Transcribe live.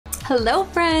Hello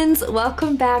friends,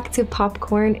 welcome back to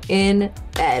Popcorn in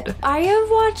Bed. I have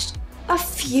watched a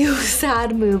few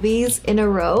sad movies in a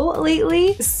row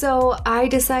lately, so I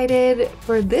decided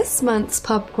for this month's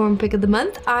Popcorn Pick of the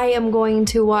Month, I am going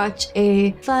to watch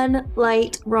a fun,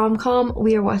 light rom-com.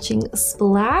 We are watching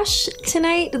Splash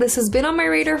tonight. This has been on my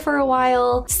radar for a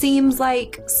while. Seems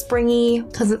like springy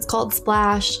because it's called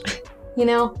Splash, you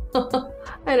know?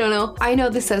 I don't know. I know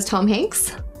this says Tom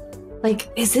Hanks.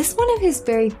 Like, is this one of his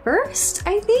very first,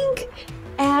 I think?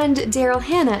 And Daryl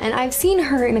Hannah, and I've seen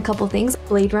her in a couple things.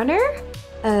 Blade Runner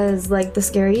as like the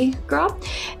scary girl.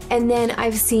 And then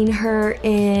I've seen her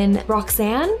in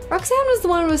Roxanne. Roxanne was the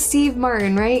one with Steve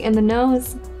Martin, right? And the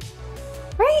nose,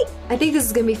 right? I think this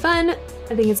is gonna be fun.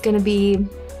 I think it's gonna be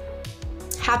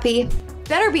happy.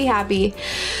 Better be happy.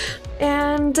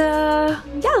 And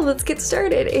yeah, let's get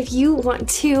started. If you want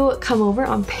to come over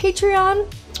on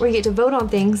Patreon, where you get to vote on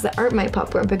things that aren't my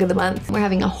Popcorn Pick of the Month. We're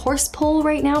having a horse poll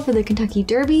right now for the Kentucky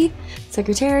Derby,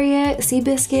 Secretariat,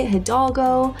 Seabiscuit,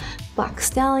 Hidalgo, Black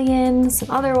Stallion, some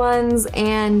other ones,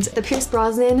 and the Pierce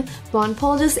Brosnan Bond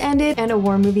poll just ended, and a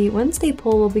War Movie Wednesday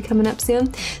poll will be coming up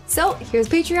soon. So here's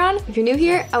Patreon. If you're new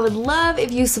here, I would love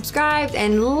if you subscribed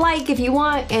and like if you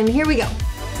want, and here we go.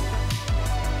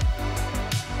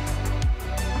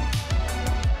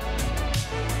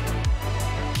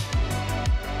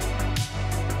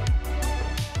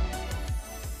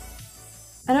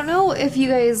 I don't know if you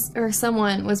guys or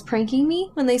someone was pranking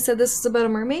me when they said this is about a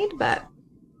mermaid, but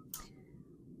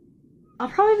I'll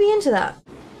probably be into that.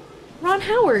 Ron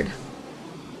Howard.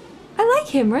 I like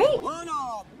him, right?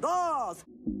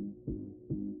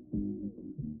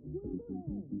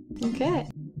 Okay.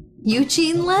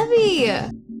 Eugene Levy.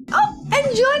 Oh,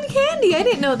 and John Candy. I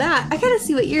didn't know that. I gotta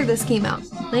see what year this came out.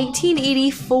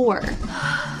 1984.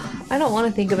 I don't want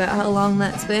to think about how long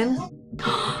that's been.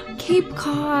 Cape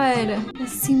Cod.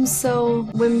 This seems so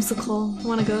whimsical. I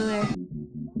want to go there.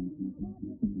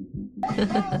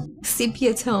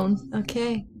 Sepia tone.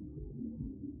 Okay.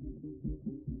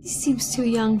 He seems too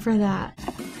young for that.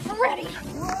 Freddie!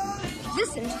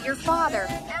 Listen to your father.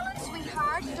 Ellen,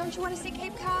 sweetheart, don't you want to see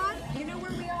Cape Cod? You know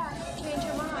where we are. Change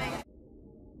your mind.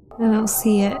 I don't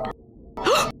see it.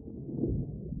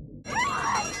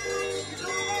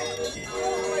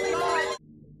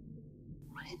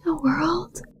 What in the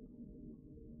world?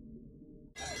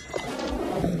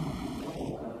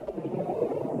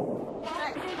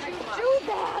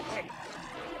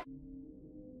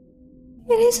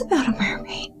 It is about a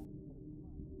mermaid.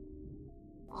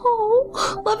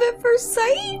 Oh, love at first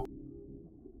sight?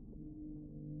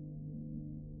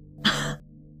 Is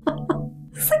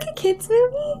this like a kid's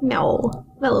movie? No.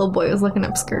 That little boy was looking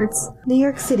up skirts. New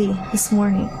York City this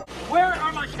morning. Where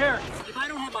are my cherries? If I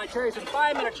don't have my cherries in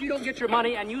 5 minutes, you don't get your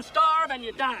money and you starve and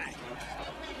you die.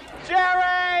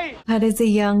 Jerry! That is a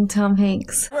young Tom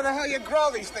Hanks. Where the hell you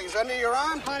grow these things? Under your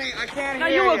arm? Honey, I can't Now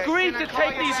hear you you. agreed to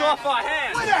take these off our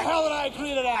hands. Why the hell did I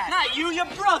agree to that? Not you, your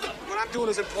brother. What I'm doing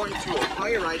is important to you. I'll call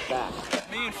you right back.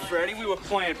 Me and Freddie, we were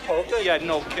playing poker. You had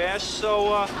no cash,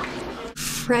 so,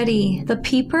 Freddie, the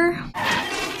peeper?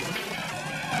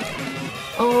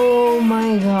 Oh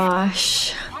my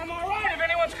gosh. I'm all right if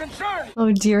anyone's concerned.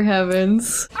 Oh dear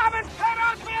heavens. I'm in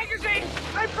Penthouse Magazine.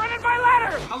 They printed my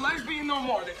letter. A lesbian no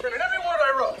more. They printed every word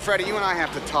I wrote. Freddie, you and I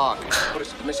have to talk. What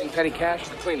is it, missing petty cash?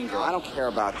 The cleaning girl. I don't care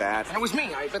about that. And it was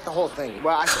me. I bet the whole thing.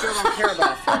 Well, I still don't care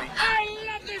about it, Freddie. I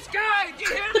love this guy. Do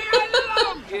you hear me? I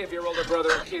love him. Give your older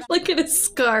brother a kiss. Look at his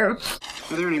scarf.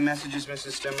 Are there any messages,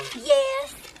 Mrs. Stimmer?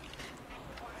 Yes.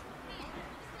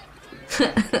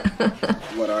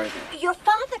 What are they? Your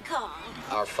father called.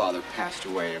 Our father passed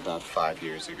away about 5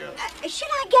 years ago. Should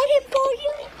I get it for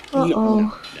you?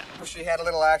 Uh-oh. She had a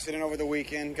little accident over the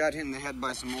weekend, got hit in the head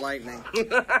by some lightning.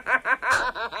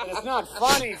 It's not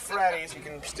funny, Freddie. You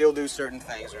can still do certain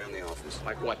things around the office.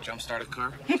 Like what, jumpstart a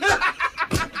car?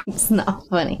 It's not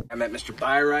funny. I met Mr.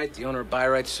 Byright, the owner of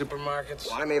Byright Supermarkets.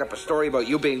 Well, I made up a story about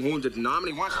you being wounded in Nam,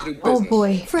 and he wants to do business. Oh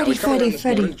boy. Now, Freddie, he's coming Freddie, in this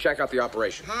morning Freddie. to check out the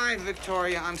operation. Hi,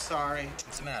 Victoria. I'm sorry.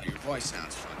 What's the matter? Your voice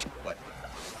sounds funny. What?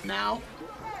 Now?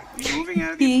 You're moving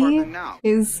out of the He apartment now.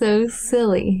 is so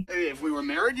silly. Hey, if we were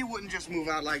married, you wouldn't just move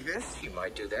out like this. You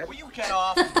might do that. Will you get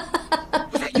off?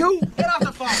 Was that you? Get off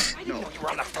the phone. I didn't know you were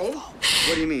on the phone.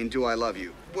 What do you mean, do I love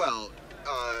you? Well,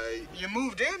 you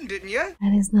moved in, didn't you?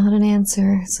 That is not an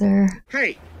answer, sir.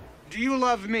 Hey, do you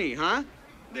love me, huh?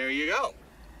 There you go.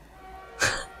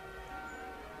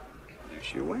 There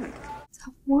she went.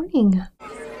 Stop warning.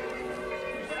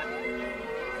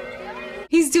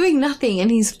 He's doing nothing and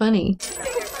he's funny.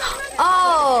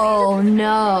 Oh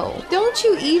no. Don't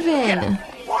you even.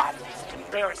 What? It's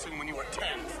embarrassing when you were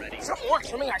 10, Freddie. Something works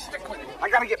for me, I stick with it. I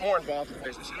gotta get more involved in the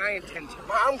business, and I intend to.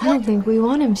 I'm I don't going think we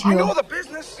want him to. I know to. the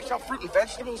business. You sell fruit and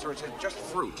vegetables, or is it just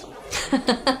fruit? You know,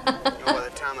 by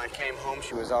the time I came home,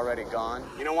 she was already gone.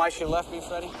 You know why she left me,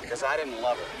 Freddie? Because I didn't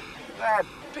love her. That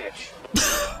bitch.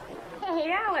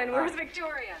 Hey, Alan, where's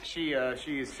Victoria? She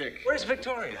is sick. Where's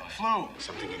Victoria? Flu.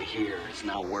 Something in here is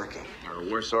not working. Her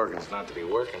worst organ's not to be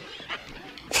working.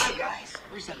 Hi, guys.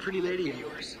 Where's that pretty lady of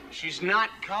yours? She's not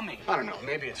coming. I don't know.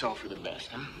 Maybe it's all for the best,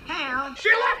 huh? Hey, Alan. She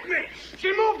left me! She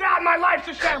moved out and my life's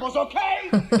a shambles, okay?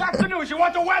 That's the news. You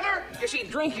want the weather? You see,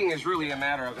 drinking is really a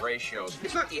matter of ratios.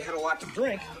 It's not that you had a lot to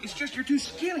drink. It's just you're too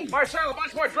skinny. Marcel, a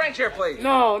bunch more drinks here, please.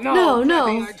 No. No, no.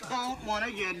 I don't want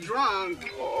to get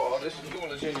drunk. Oh, this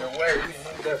stool is in your way.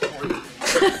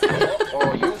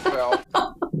 Oh, you fell.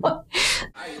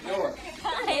 How you doing?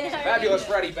 Fabulous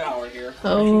Freddie Bauer here.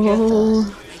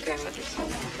 Oh.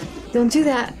 Don't do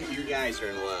that. You guys are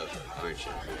in love, aren't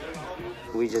you?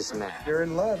 We just met. You're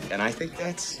in love. And I think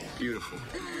that's beautiful.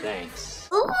 Thanks.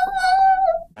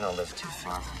 I don't live too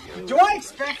far from you. Do I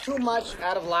expect too much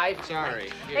out of life? Sorry.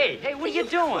 Hey, what are you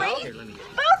doing?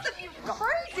 Both of you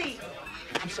crazy.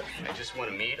 I just want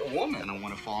to meet a woman. I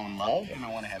want to fall in love, and I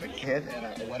want to have a kid, and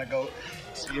I want to go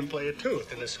see him play a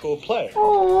tooth in the school play.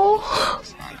 Oh.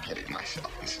 I'm kidding myself.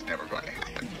 This is never going to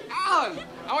happen. Alan,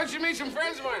 I want you to meet some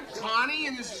friends of mine. Connie,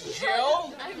 and this is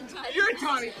Jill. You're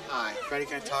Connie. Hi, Freddie,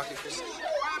 can I talk to you for a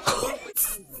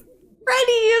second?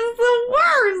 Freddie is the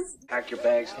worst. Pack your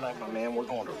bags tonight, my man. We're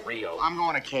going to Rio. I'm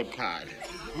going to Cape Cod.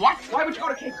 What? Why would you go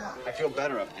to Cape Cod? I feel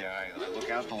better up there. I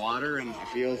look out the water, and I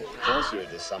feel closer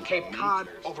to something. Cape Cod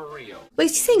over Rio. Wait,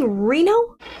 is he saying Reno?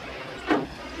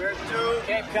 Where to?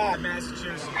 Cape Cod,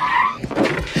 Massachusetts.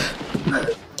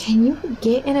 Can you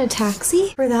get in a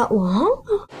taxi for that long?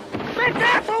 Be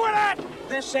careful with that!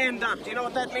 This end up. Do you know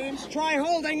what that means? Try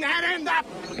holding that end up.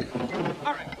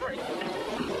 All right, hurry.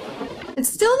 It's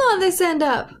still not this end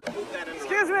up.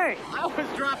 Excuse me. I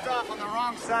was dropped off on the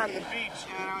wrong side of the beach,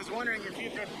 and I was wondering if you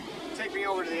could take me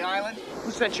over to the island.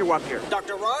 Who sent you up here?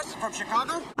 Dr. Ross from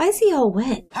Chicago? Why is he all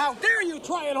wet? How dare you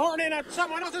try and horn in at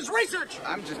someone else's research?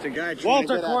 I'm just a guy trying Walter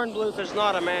to get out. Kornbluth is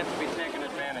not a man to be taken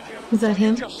advantage of. Is that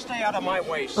him? Just stay out of my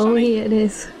way, Oh, sonny. it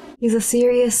is. He's a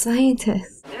serious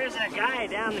scientist. There's a guy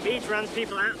down the beach runs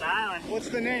people out the island. What's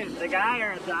the name? The guy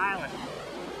or the island?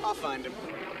 I'll find him.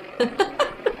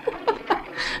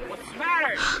 What's the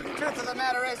matter? Truth of the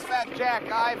matter is, Fat Jack,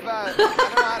 I don't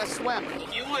know how to swim.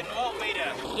 You wouldn't want me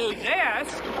to do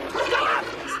this.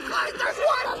 There's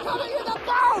water coming in the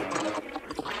boat!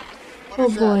 Oh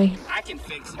boy. I can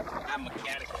fix it. I'm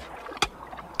mechanical.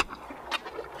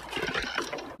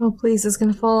 Oh please, it's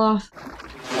gonna fall off.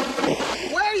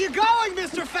 Where are you going,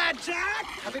 Mr. Fat Jack?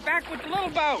 I'll be back with the little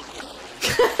boat.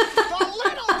 The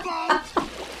little boat!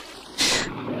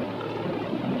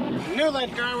 Knew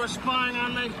that guy was spying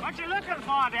on me. What you looking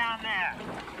for down there?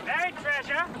 Buried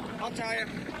treasure? I'll tell you.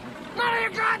 None of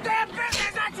your goddamn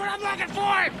business! That's what I'm looking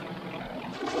for!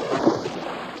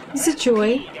 He's a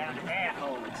joy. Down the air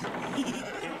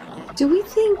holes. Do we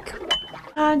think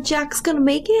Jack's gonna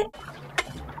make it?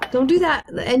 Don't do that.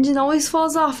 The engine always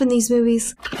falls off in these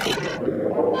movies.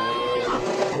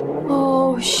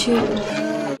 Oh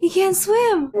shoot. He can't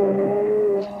swim.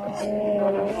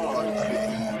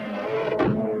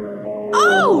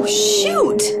 Oh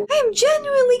shoot! I am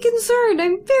genuinely concerned.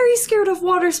 I'm very scared of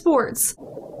water sports.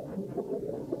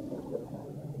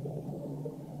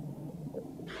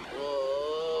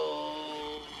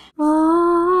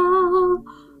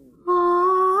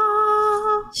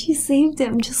 She saved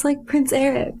him just like Prince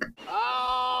Eric.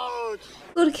 Ouch!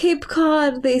 Go to Cape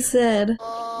Cod, they said.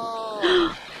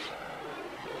 Oh.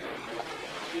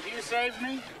 Did you save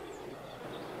me?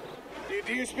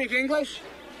 Do you speak English?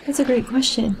 That's a great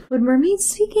question. Would mermaids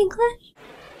speak English?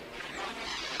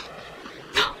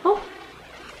 Oh,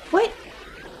 what?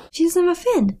 She doesn't have a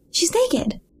fin. She's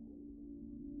naked.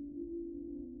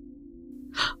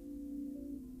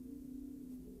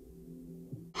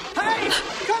 Hey,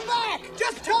 come back!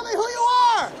 Just tell me who you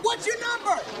are! What's your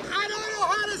number? I don't know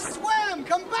how to swim!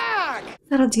 Come back! Is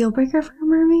that a deal breaker for a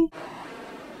mermaid?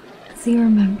 Does he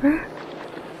remember?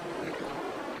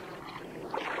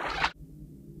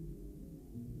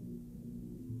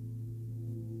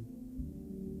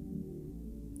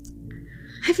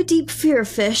 I have a deep fear of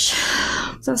fish.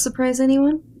 Does that surprise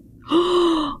anyone?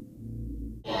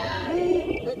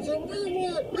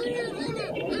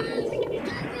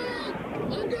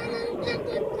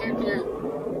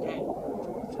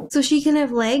 So she can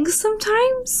have legs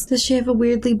sometimes? Does she have a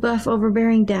weirdly buff,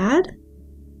 overbearing dad?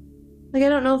 Like, I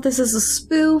don't know if this is a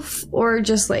spoof or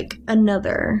just like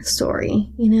another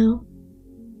story, you know?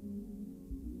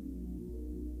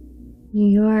 New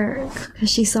York, because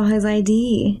she saw his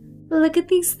ID. Look at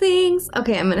these things.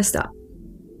 Okay, I'm gonna stop.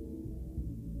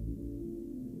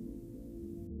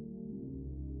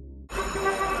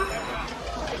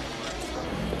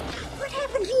 What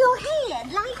happened to your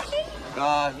head, lightning?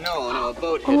 No, a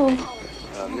boat hit me.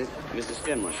 Mrs.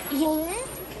 Skinler. Yes?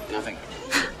 Nothing.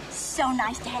 So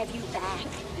nice to have you back.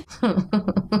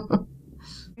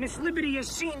 Miss Liberty has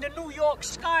seen the New York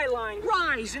skyline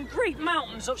rise in great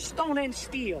mountains of stone and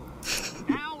steel.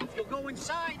 Now, if you'll go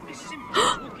inside, the symptoms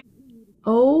will continue.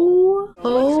 Oh.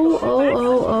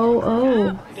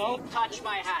 Don't touch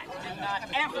my hat. Do not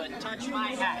ever touch my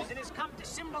hat. It has come to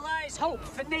symbolize hope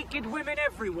for naked women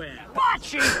everywhere.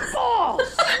 Bocce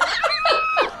balls!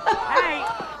 Hey,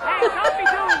 don't be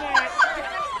doing that.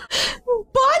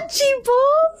 Bocce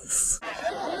balls?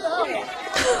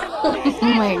 Oh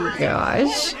my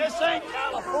gosh. This ain't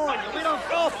California. We don't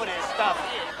go for this stuff.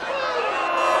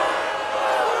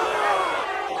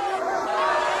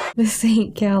 This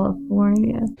ain't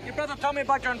California. Your brother told me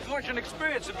about your unfortunate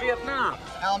experience in Vietnam.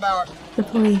 Alan Bauer. The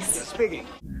police. Speaking.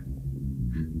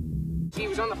 He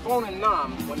was on the phone in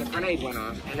Nam when the grenade went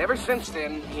off, and ever since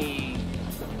then, he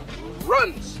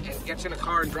runs and gets in a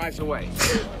car and drives away.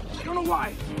 I don't know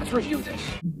why. Let's review this.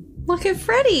 Look at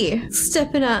Freddie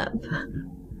stepping up.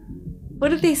 What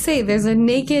did they say? There's a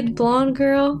naked blonde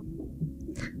girl?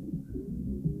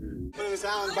 My name is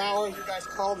Alan Bauer. You guys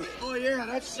called me. Oh, yeah,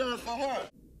 that's for her.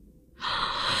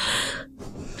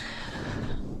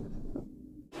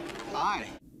 Hi.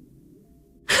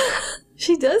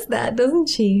 She does that, doesn't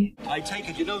she? I take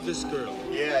it you know this girl.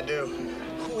 Yeah, I do.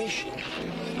 Who is she?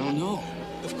 I don't know.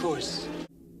 Of course.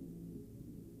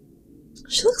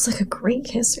 She looks like a great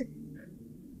kisser.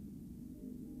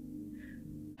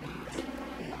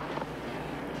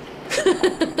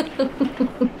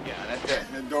 Yeah,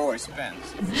 that doorway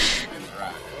spins. It's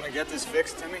right. Want to get this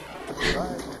fixed, Timmy?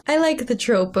 I like the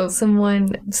trope of someone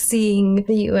seeing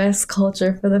the US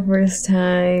culture for the first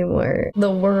time, or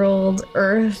the world,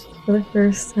 Earth, for the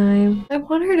first time. I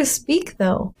want her to speak,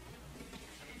 though.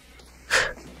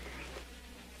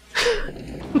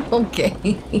 Okay.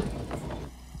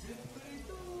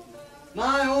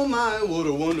 My, oh my, what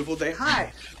a wonderful day.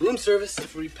 Hi. Room service,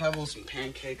 free pebbles, some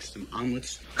pancakes, some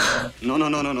omelets. No.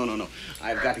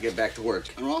 I've got to get back to work.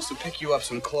 And I'll also pick you up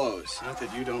some clothes. Not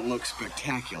that you don't look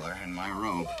spectacular in my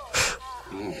robe.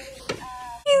 Oh.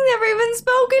 He's never even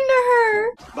spoken to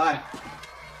her. Bye.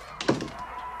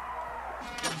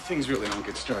 Things really don't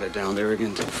get started down there again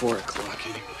until 4 o'clock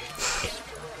anyway.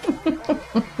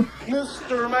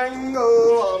 Mr. Mango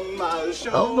on my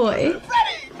shoulder. Oh boy.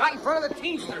 Freddie! Not in front of the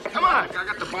Teamsters. Come on. I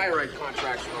got the buy rate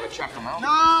contracts. You want to check them out?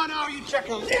 No, you check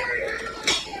them.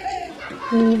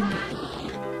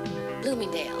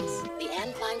 Bloomingdale's. The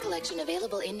Anne Klein collection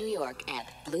available in New York at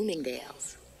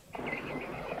Bloomingdale's.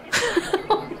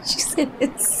 She's in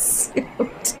a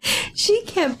suit. She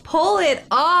can pull it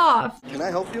off. Can I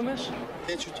help you, miss?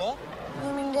 Can't you talk?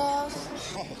 Bloomingdale's.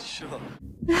 Oh, sure.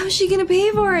 How's she gonna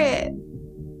pay for it?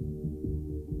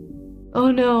 Oh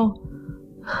no.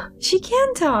 She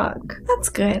can talk. That's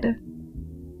good.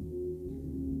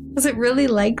 Was it really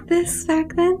like this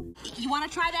back then? You want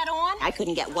to try that on? I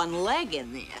couldn't get one leg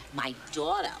in there. My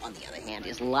daughter, on the other hand,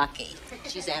 is lucky.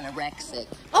 She's anorexic.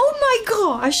 Oh my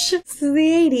gosh! This is the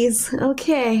 80s.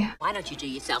 Okay. Why don't you do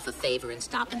yourself a favor and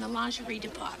stop in the lingerie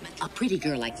department? A pretty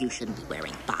girl like you shouldn't be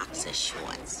wearing boxer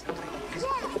shorts.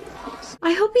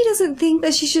 I hope he doesn't think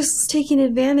that she's just taking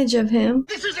advantage of him.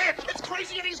 This is it! It's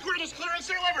Crazy Eddie's greatest clearance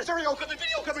sale ever! Stereo equipment,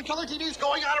 video equipment, color TVs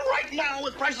going on right now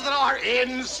with prices that are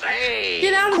insane!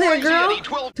 Get out of there, Crazy girl! Eddie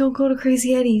 12. Don't go to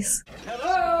Crazy Eddie's.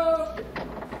 Hello!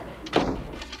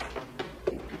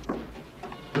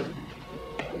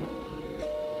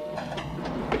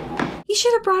 He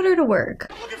should have brought her to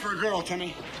work. Looking for a girl,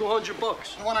 Timmy.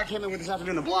 $200. The one I came in with this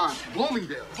afternoon, the blonde.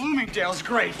 Bloomingdale. Bloomingdale's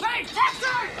great. Hey, taxi!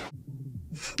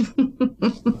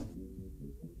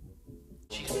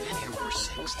 She's been here for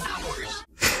 6 hours.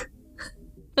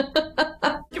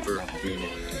 Give her a minute.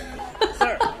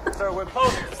 Sir, we're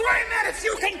posting. 3 minutes,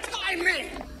 you can time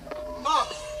me! Oh,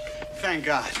 thank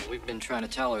God. We've been trying to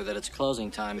tell her that it's closing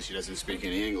time. She doesn't speak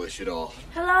any English at all.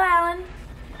 Hello, Alan.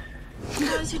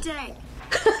 How was your day?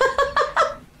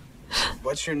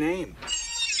 What's your name?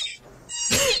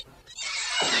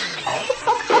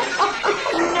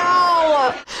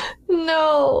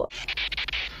 No!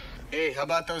 Hey, how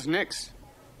about those Knicks?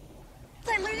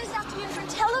 I learned this afternoon for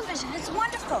television. It's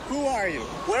wonderful. Who are you?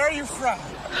 Where are you from?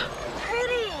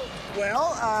 Pretty.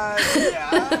 Well, yeah.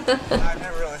 I've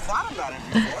never really thought about it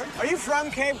before. Are you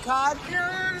from Cape Cod? No,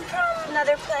 I'm from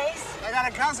another place. I got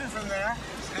a cousin from there.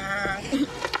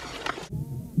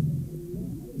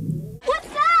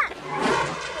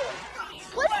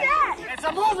 It's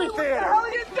a movie theater. What the hell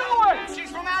are you doing? She's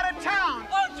from out of town.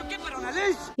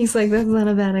 He's like, that's not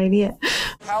a bad idea.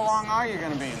 How long are you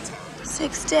gonna be in town?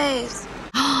 6 days.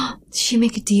 Did she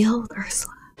make a deal with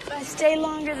Ursula? If I stay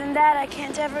longer than that, I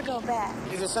can't ever go back.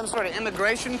 Is there some sort of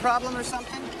immigration problem or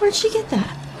something? Where'd she get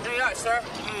that? There you are, sir.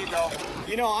 Here you go.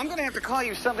 You know, I'm gonna have to call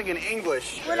you something in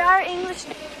English. What are English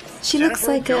names? She looks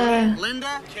like a...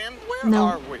 Linda? Kim? Where No.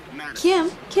 are we? Madison.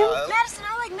 Kim? Madison,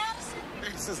 I like Madison.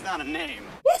 This is not a name.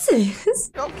 Yes, it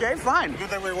is. Okay, fine. Good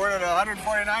that we weren't at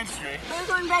 149th Street. Are you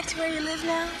going back to where you live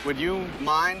now? Would you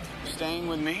mind staying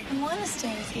with me? I want to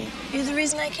stay with you. You're the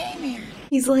reason I came here.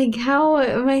 He's like, how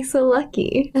am I so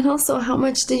lucky? And also, how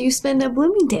much did you spend at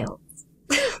Bloomingdale's?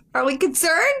 Are we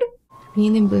concerned?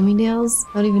 Being in Bloomingdale's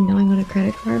without even knowing what a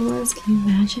credit card was, can you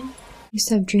imagine? I used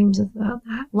to have dreams about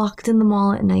that. Locked in the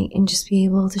mall at night and just be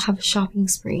able to have a shopping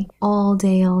spree all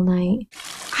day, all night.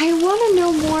 I want to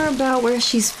know more about where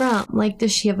she's from. Like,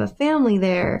 does she have a family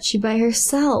there? Is she by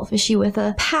herself? Is she with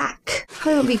a pack?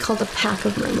 Probably would be called a pack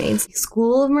of mermaids. A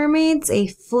school of mermaids? A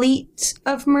fleet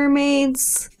of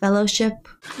mermaids? Fellowship?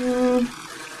 Did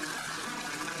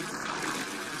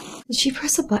she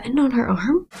press a button on her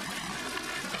arm?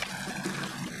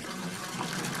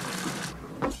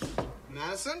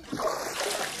 Madison?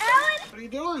 Alan! What are you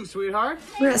doing, sweetheart?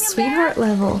 We're at sweetheart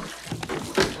level.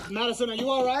 Madison, are you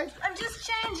all right? I'm just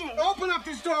changing. Open up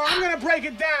this door. I'm gonna break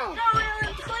it down. No,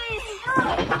 Alan, please. No.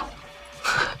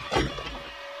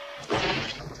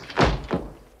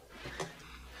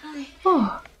 Hi.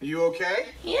 Oh. Are you okay?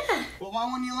 Yeah, Well, why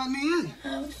wouldn't you let me in?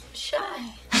 I'm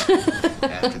shy.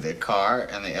 After the car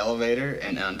and the elevator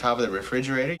and on top of the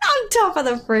refrigerator. On top of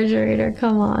the refrigerator,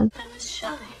 come on. I was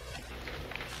shy.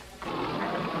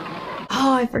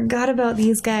 Oh, I forgot about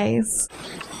these guys. You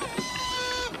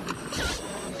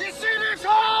see this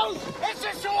hose? This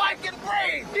is so I can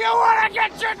breathe. You wanna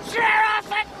get your chair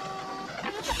off it?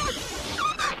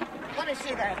 Let me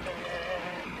see that.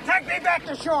 Take me back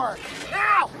to shore.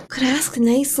 Now! Could ask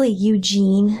nicely,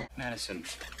 Eugene. Madison,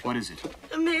 what is it?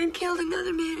 A man killed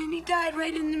another man and he died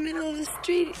right in the middle of the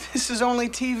street. This is only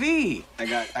TV. I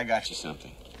got you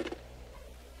something.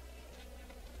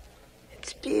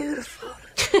 It's beautiful.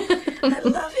 I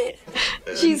love it.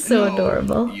 She's so No,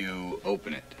 adorable. You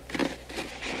open it.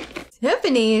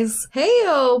 Tiffany's.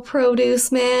 Heyo, produce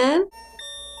man.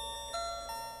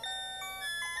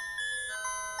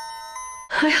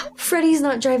 I hope Freddy's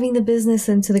not driving the business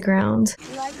into the ground.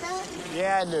 You like that?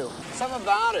 Yeah, I do. Something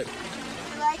about it.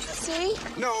 You like the sea?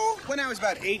 No, when I was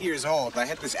about 8 years old, I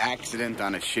had this accident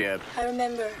on a ship. I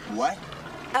remember. What?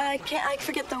 I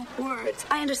forget the words.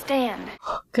 I understand.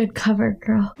 Good cover,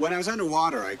 girl. When I was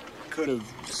underwater, I could have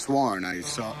sworn I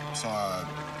saw.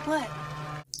 What?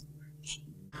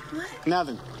 What?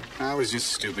 Nothing. I was just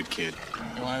a stupid kid.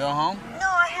 You want to go home? No,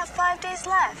 I have 5 days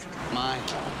left. Mine.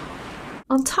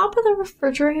 On top of the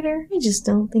refrigerator? I just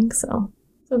don't think so.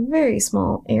 It's a very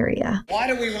small area. Why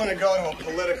do we want to go to a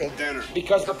political dinner?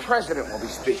 Because the president will be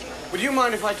speaking. Would you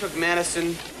mind if I took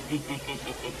Madison?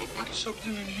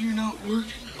 Something in here not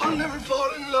working. I'll never fall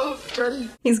in love, Teddy.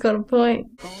 He's got a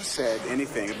point. Who said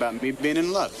anything about me being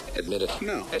in love? Admit it.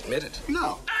 No. Admit it.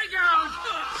 No.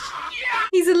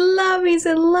 He's in love,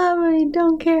 and he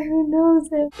don't care who knows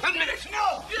it. Admit it.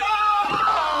 No.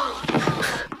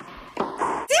 Do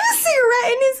you have a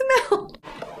cigarette in his mouth?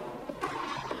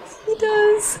 He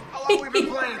does. How long have we been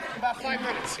playing? About 5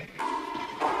 minutes.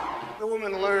 The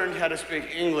woman learned how to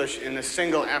speak English in a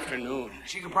single afternoon.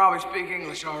 She could probably speak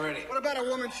English already. What about a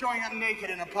woman showing up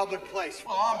naked in a public place?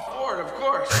 Oh, I'm for it, of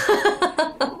course.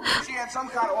 She had some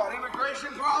kind of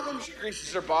immigration problem. She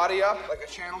greases her body up like a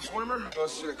channel swimmer,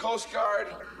 goes to the Coast Guard,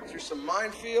 through some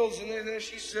minefields, and then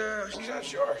she's on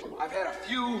shore. I've had a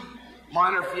few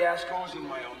minor fiascos in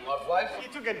my own love life. You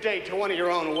took a date to one of your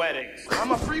own weddings.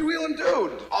 I'm a freewheeling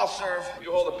dude. I'll serve.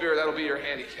 You hold a beer, that'll be your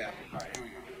handicap. All right, here we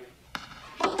go.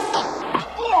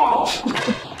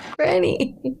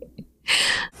 Franny.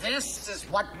 This is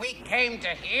what we came to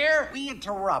hear? We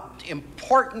interrupt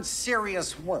important,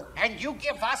 serious work. And you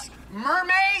give us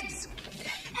mermaids?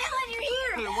 Alan, you're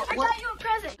here. I got you a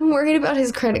present. I'm worried about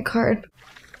his credit card.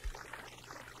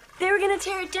 They were gonna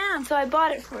tear it down, so I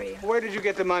bought it for you. Where did you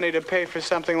get the money to pay for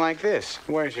something like this?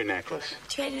 Where's your necklace?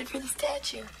 Traded it for the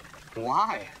statue.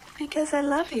 Why? Because I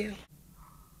love you.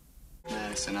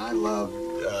 Madison, I love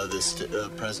this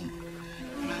present.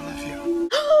 And I love you.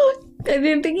 I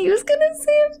didn't think he was gonna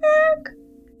say it back.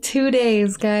 2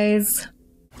 days, guys.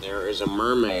 There is a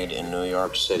mermaid in New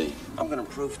York City. I'm gonna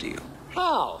prove to you.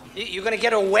 How? You gonna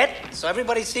get her wet so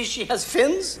everybody sees she has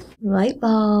fins? Light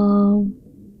bulb.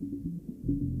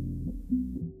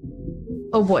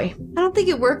 Oh boy. I don't think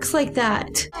it works like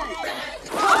that.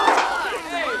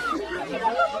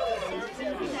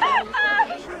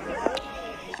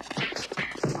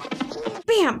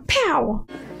 Wow.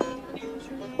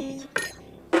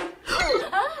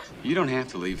 You don't have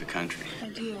to leave the country. I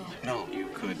do. No, you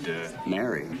could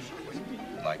marry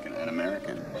like an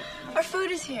American. Our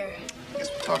food is here. Guess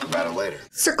we'll talk about it later.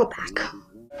 Circle back.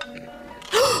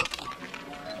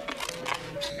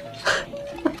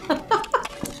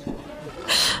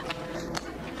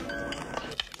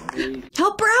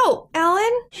 Help her out,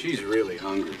 Alan. She's really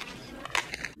hungry.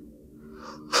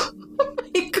 Oh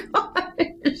my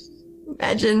gosh.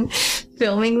 Imagine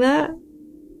filming that.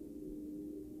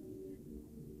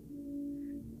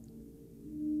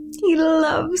 He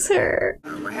loves her.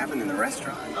 What happened in the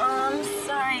restaurant? Oh, I'm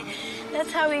sorry.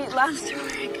 That's how we eat lobster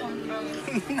where I come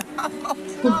from. No.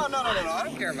 I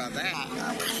don't care about that.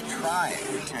 I was trying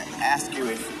to ask you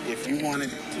if you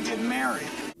wanted to get married.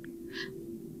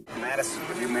 Madison,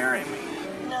 would you marry me?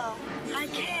 No, I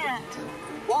can't.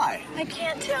 Why? I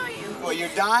can't tell you. Well,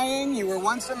 you're dying. You were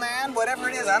once a man. Whatever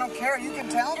it is, I don't care. You can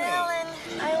tell me. Alan,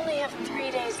 I only have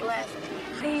 3 days left.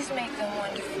 Please make them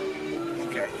wonderful.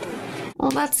 Okay.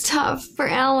 Well, that's tough for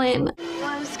Alan.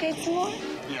 Want to skate some more?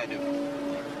 Yeah, I do.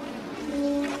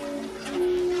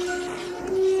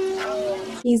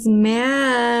 He's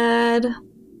mad.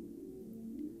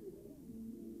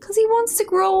 Because he wants to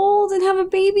grow old and have a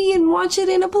baby and watch it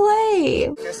in a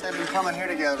play. Guess they've been coming here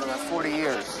together for about 40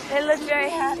 years. They look very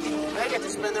happy. They get to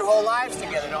spend their whole lives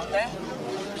together, don't they?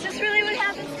 Is this really what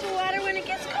happens to water when it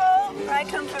gets cold? Where I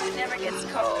come from, it never gets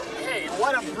cold. Hey,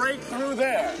 what a breakthrough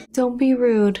there. Don't be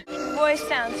rude. Boy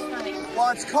sounds funny.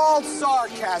 Well, it's called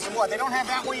sarcasm. What, they don't have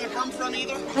that where you come from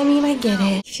either? I mean, I get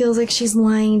it. Feels like she's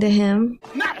lying to him.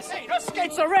 Madison, your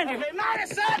skates are ready.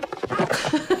 Madison!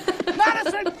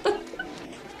 Madison!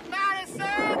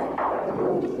 Madison!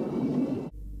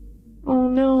 Oh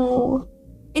no.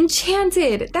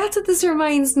 Enchanted! That's what this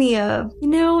reminds me of. You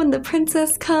know, when the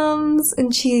princess comes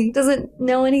and she doesn't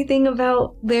know anything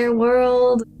about their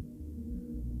world.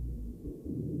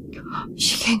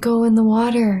 She can't go in the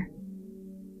water.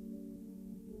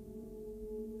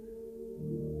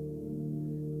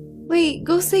 Wait,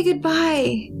 go say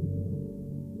goodbye.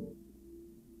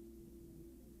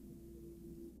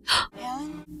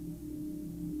 Alan?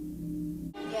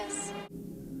 Yes.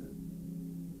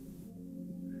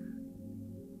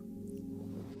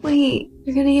 Wait,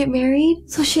 you're gonna get married?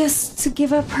 So she has to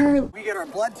give up her... We get our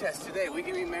blood test today. We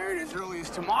can be married as early as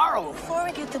tomorrow. Before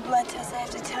we get the blood test, I have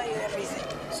to tell you everything.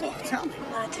 So, tell me.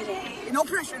 Not today. No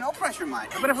pressure,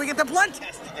 Mike. But if we get the blood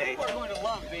test today, people are going to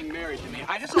love being married to me.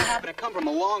 I just so happen to come from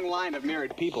a long line of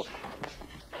married people.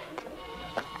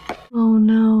 Oh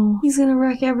no, he's gonna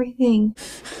wreck everything.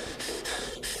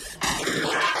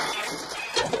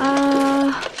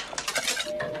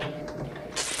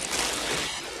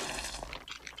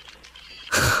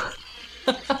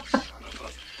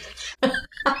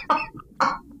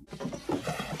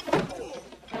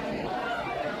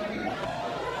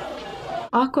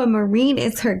 Aquamarine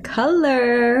is her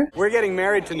color. We're getting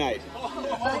married tonight.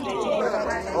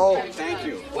 Oh, thank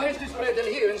you. Why is this bread in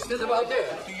here instead of out there?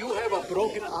 Do you have a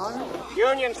broken arm?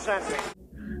 Union sent me.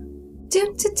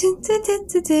 Do, do, do, do, do,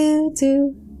 do, do,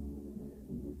 do.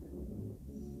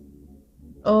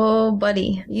 Oh,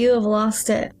 buddy, you have lost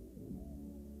it.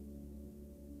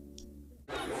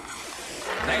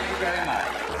 Thank you very much.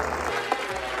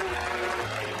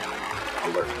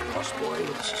 Alert, busboy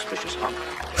with a suspicious hump.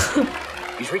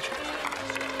 He's reaching.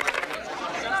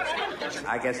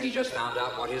 I guess he just found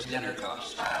out what his dinner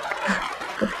cost. I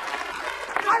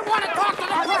want to talk to the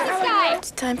guy. It's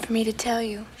time for me to tell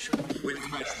you. With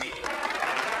much meeting.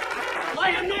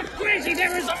 I am not crazy.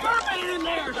 There is a mermaid in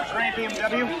there. Right,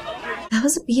 BMW? That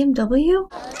was a BMW?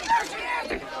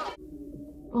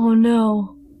 Oh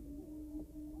no.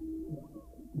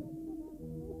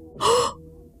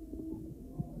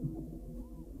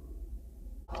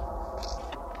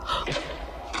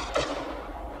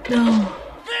 No.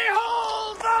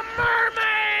 Behold the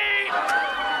mermaid!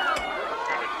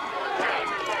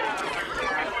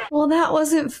 Well, that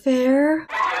wasn't fair.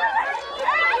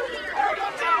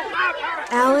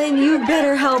 Alan, you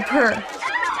better help her.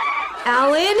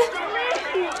 Alan?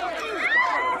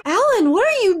 Alan, what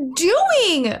are you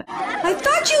doing? I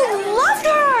thought you loved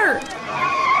her!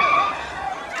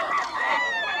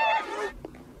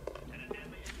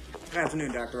 Good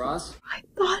afternoon, Dr. Ross. I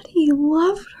thought he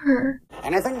loved her.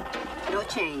 Anything? No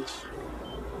change.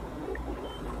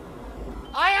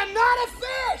 I am not a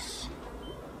fish!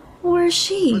 Where's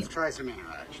she? Let's try some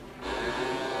interaction.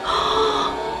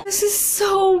 This is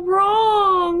so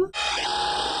wrong.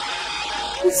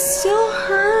 It's still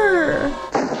her.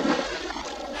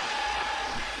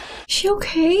 Is she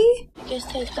okay? I guess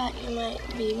I thought you might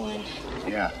be one.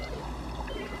 Yeah.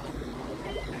 I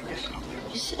guess so.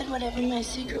 You said whatever my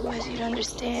secret was, you'd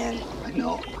understand. I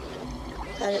know.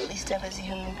 Thought at least I was a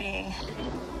human being.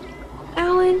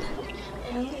 Alan.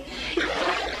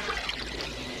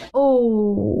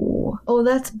 Oh. Oh,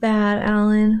 that's bad,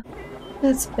 Alan.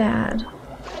 That's bad.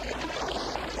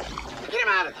 Get him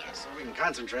out of there so we can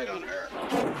concentrate on her.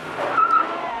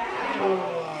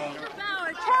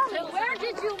 Tell me, where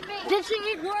did you meet? Did she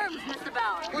eat worms, Mr.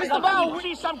 Bauer? Mr. Bauer, was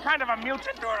he some kind of a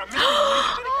mutant or a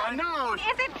mutant? No. Is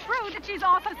it true that she's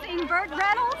also seeing Burt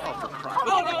Reynolds? Oh, for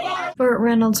Christ. Burt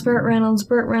Reynolds, Burt Reynolds,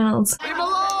 Burt Reynolds. Leave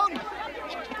alone!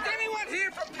 Anyone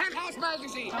here from Penthouse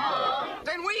Magazine?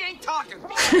 Then we ain't talking.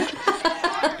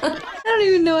 I don't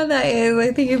even know what that is.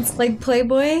 I think it's like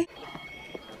Playboy.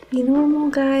 Be normal,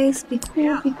 guys. Be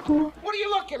cool, be cool. What are you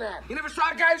looking at? You never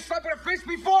saw a guy slapping a fish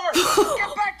before?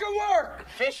 Get back to work!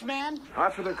 Fish man?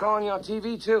 That's what they're calling you on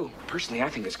TV, too. Personally, I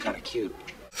think it's kind of cute.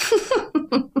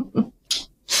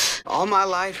 All my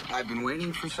life, I've been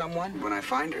waiting for someone. When I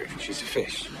find her, she's a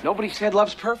fish. Nobody said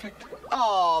love's perfect.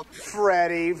 Oh,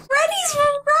 Freddie. Freddie's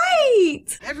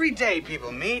right! Every day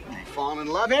people meet and they fall in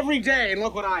love every day, and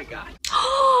look what I got.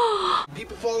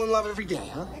 People fall in love every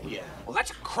day, huh? Yeah. Well,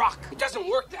 that's a crock. It doesn't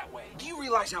work that way. Do you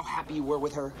realize how happy you were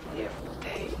with her? Yeah.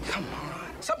 Hey, come on.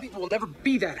 Some people will never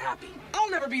be that happy. I'll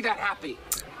never be that happy.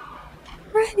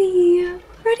 Freddie.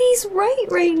 Freddie's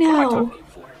right now.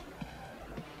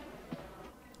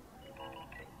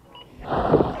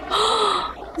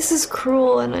 This is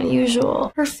cruel and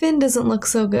unusual. Her fin doesn't look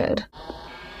so good.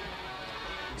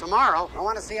 Tomorrow, I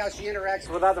want to see how she interacts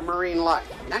with other marine life.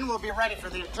 Then we'll be ready for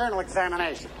the internal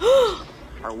examination.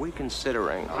 Are we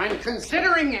considering? I'm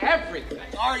considering everything.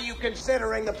 Are you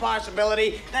considering the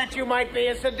possibility that you might be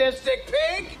a sadistic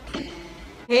pig?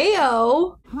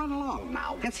 Heyo. Run along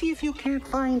now and see if you can't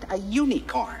find a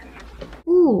unicorn.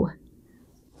 Ooh.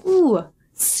 Ooh.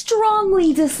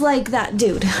 Strongly dislike that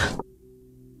dude.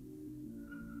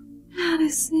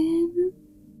 Madison.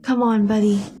 Come on,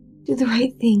 buddy. Do the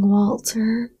right thing,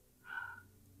 Walter.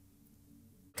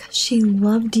 'Cause she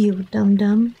loved you,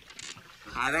 dum-dum.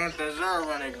 I don't deserve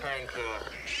any painkiller.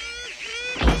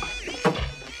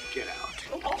 Get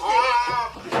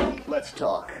out. Let's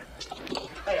talk.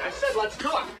 Hey, I said let's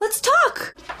talk. Let's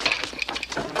talk!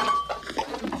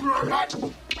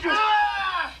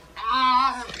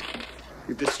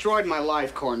 You've destroyed my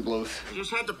life, Corn Bluth. I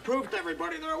just had to prove to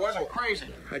everybody that I wasn't crazy.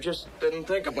 I just didn't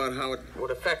think about how it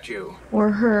would affect you.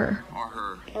 Or her. Or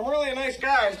her. I'm really a nice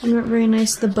guy. I'm not very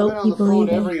nice to the boat people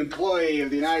either. Every employee of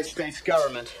the United States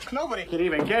government. Nobody Could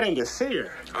even get in to see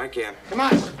her. I can. Come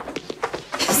on.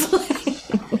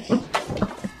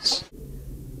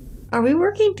 Are we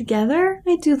working together?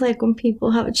 I do like when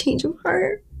people have a change of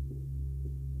heart.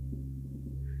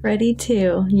 Freddie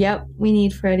too. Yep, we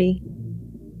need Freddie.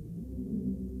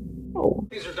 Oh.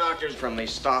 These are doctors from the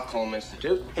Stockholm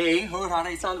Institute. Hej, hur har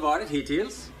resan varit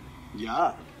hittills?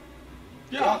 Ja.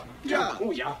 Ja. Ja.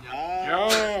 Oh, ja. Ja.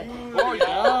 Oh,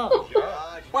 ja.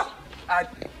 Well,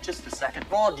 just a second.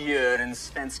 Vad gör en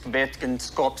svensk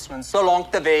vetenskapsman så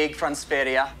långt iväg från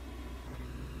Sverige?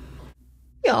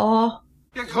 Ja.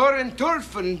 Jag har en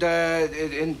turf and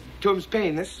en tums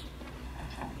penis.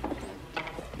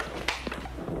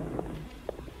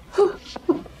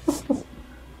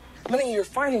 Many of your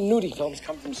fine and nudie films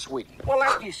come from Sweden. Well,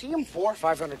 after you see them 400 or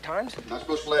 500 times. Not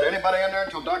supposed to let anybody in there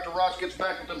until Dr. Ross gets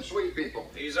back with them sweet people.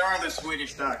 These are the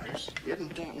Swedish doctors.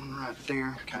 Isn't that one right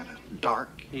there kind of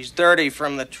dark? He's dirty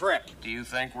from the trip. Do you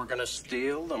think we're gonna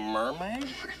steal the mermaid?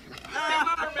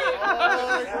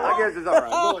 I guess it's all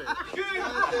right. Go ahead.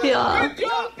 Yeah. Good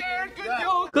joke, there. Good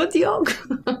joke. Good joke.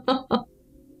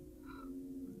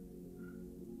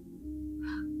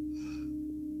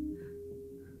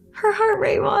 Her heart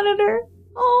rate monitor.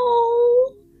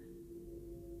 Oh.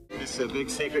 This a big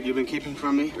secret you've been keeping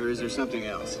from me? Or is there something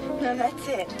else? No, that's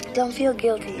it. Don't feel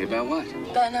guilty About what?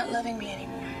 about not loving me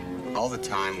anymore. All the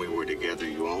time we were together,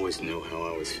 you always knew how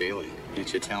I was feeling.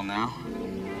 Can't you tell now?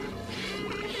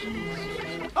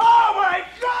 Oh, my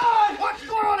God! What's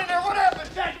going on in there? What happened?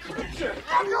 That creature!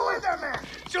 Go in there, man!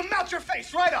 She'll melt your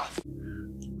face right off!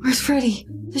 Where's Freddie?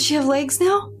 Does she have legs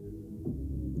now?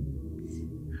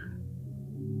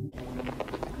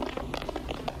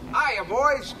 Hiya,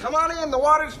 boys. Come on in. The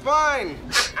water's fine.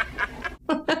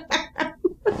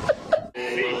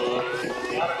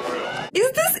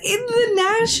 Is this in the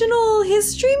National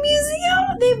History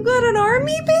Museum? They've got an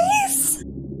army base?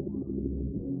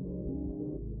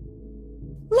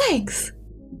 Legs.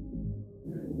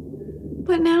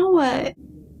 But now what?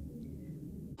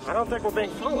 I don't think we're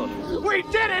being fooled. We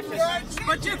did it!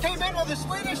 But you came in with the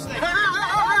Swedish thing.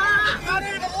 I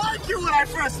didn't even like you when I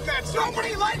first met you.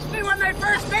 Nobody likes me when they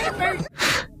first meet me.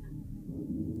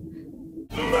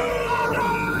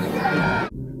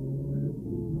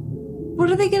 What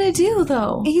are they gonna do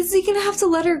though? Is he gonna have to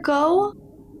let her go?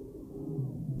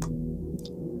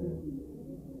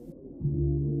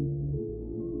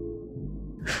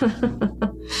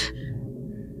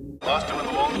 Lost him in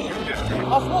the long distance.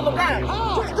 I'll slow the bag.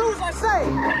 Just do as I say.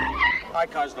 I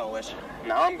caused no wish.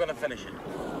 Now I'm gonna finish it.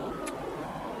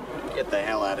 Get the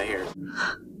hell out of here.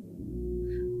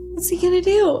 What's he gonna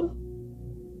do?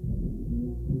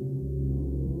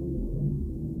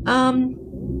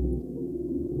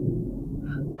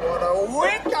 What a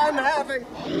week I'm having.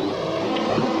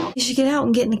 You should get out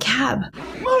and get in a cab.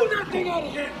 Move that thing out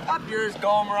of here. Up yours,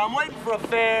 Gomer. I'm waiting for a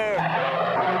fare.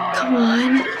 Come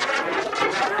on.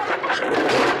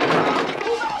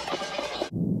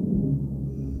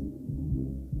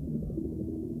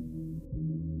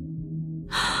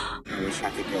 I wish I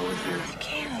could go with you. I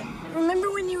can't. Remember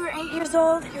when you were 8 years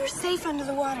old? You were safe under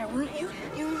the water, weren't you?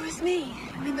 You were with me.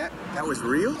 I mean, that was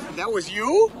real? That was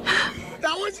you?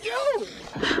 That was you!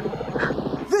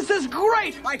 This is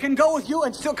great! I can go with you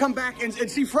and still come back and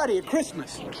see Freddie at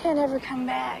Christmas. You can't ever come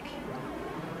back.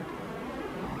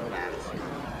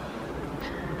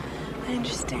 I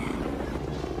understand.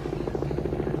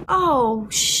 Oh,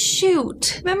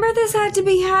 shoot. Remember this had to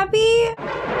be happy? You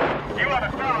ought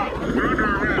to stop.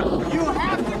 You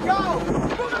have to go!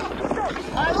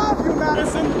 I love you,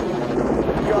 Madison!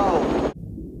 Go.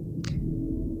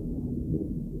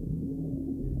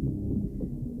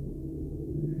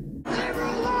 Leave her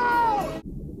alone!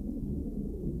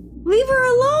 Leave her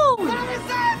alone!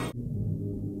 Madison!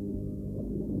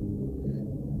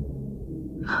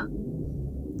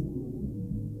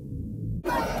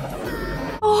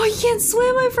 Oh, I can't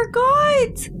swim, I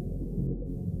forgot!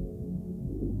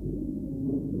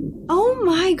 Oh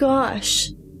my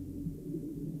gosh.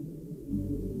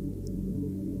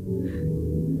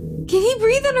 Can he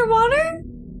breathe underwater?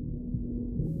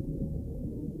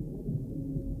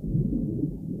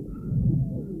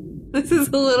 This is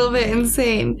a little bit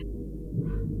insane.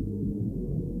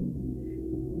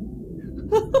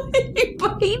 You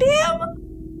bite him?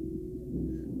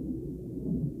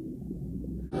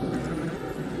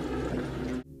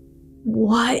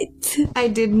 What? I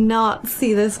did not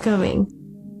see this coming.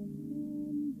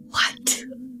 What?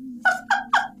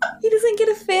 He doesn't get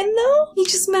a fin though? He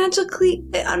just magically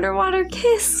underwater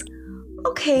kiss.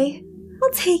 Okay,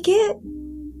 I'll take it.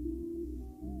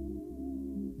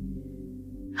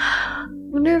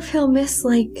 Wonder if he'll miss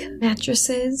like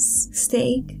mattresses,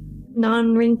 steak,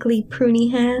 non-wrinkly pruny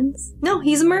hands. No,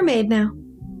 he's a mermaid now.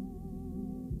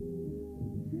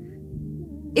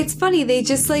 It's funny, they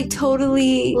just like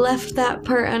totally left that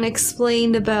part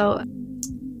unexplained about...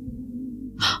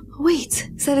 Wait,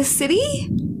 is that a city?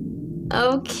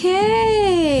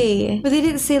 Okay. But they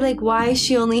didn't say like why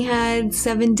she only had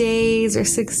 7 days or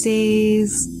 6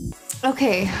 days.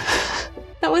 Okay.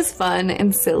 That was fun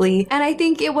and silly. And I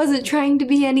think it wasn't trying to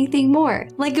be anything more.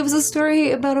 Like it was a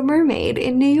story about a mermaid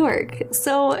in New York.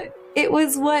 So it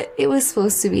was what it was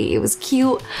supposed to be. It was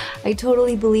cute. I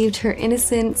totally believed her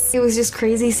innocence. It was just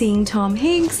crazy seeing Tom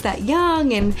Hanks that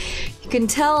young, and you can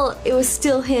tell it was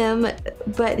still him,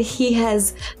 but he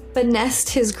has finessed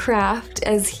his craft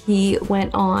as he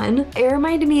went on. It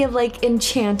reminded me of like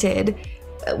Enchanted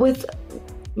with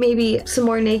maybe some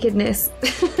more nakedness.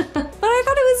 But I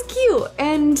thought it was cute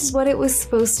and what it was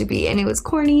supposed to be, and it was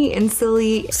corny and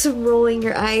silly, some rolling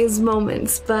your eyes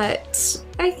moments, but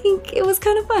I think it was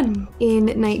kind of fun. In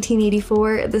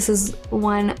 1984, this is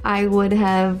one I would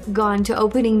have gone to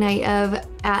opening night of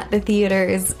at the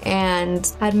theaters and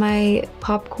had my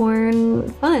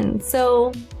popcorn fun.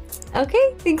 So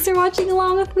okay, thanks for watching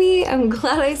along with me. I'm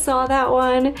glad I saw that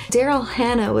one. Daryl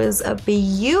Hannah was a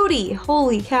beauty,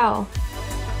 holy cow.